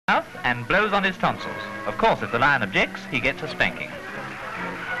and blows on his tonsils. Of course, if the lion objects, he gets a spanking.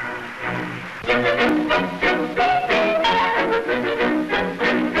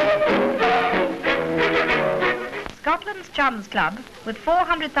 Scotland's Chums Club, with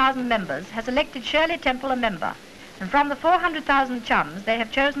 400,000 members, has elected Shirley Temple a member. And from the 400,000 chums, they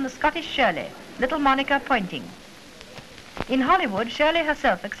have chosen the Scottish Shirley, little Monica Pointing. In Hollywood, Shirley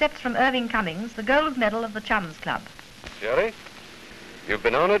herself accepts from Irving Cummings the gold medal of the Chums Club. Shirley, you've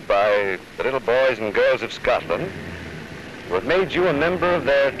been honoured by the little boys and girls of Scotland who have made you a member of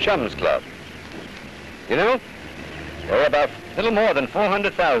their Chums Club. You know, there are about a little more than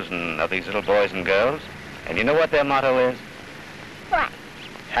 400,000 of these little boys and girls. And you know what their motto is? What?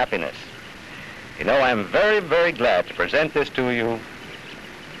 Happiness. You know, I'm very, very glad to present this to you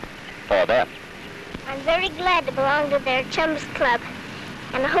for them. I'm very glad to belong to their Chums Club.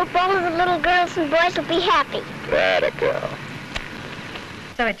 And I hope all of the little girls and boys will be happy. That a girl.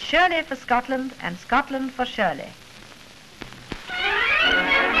 So it's Shirley for Scotland and Scotland for Shirley.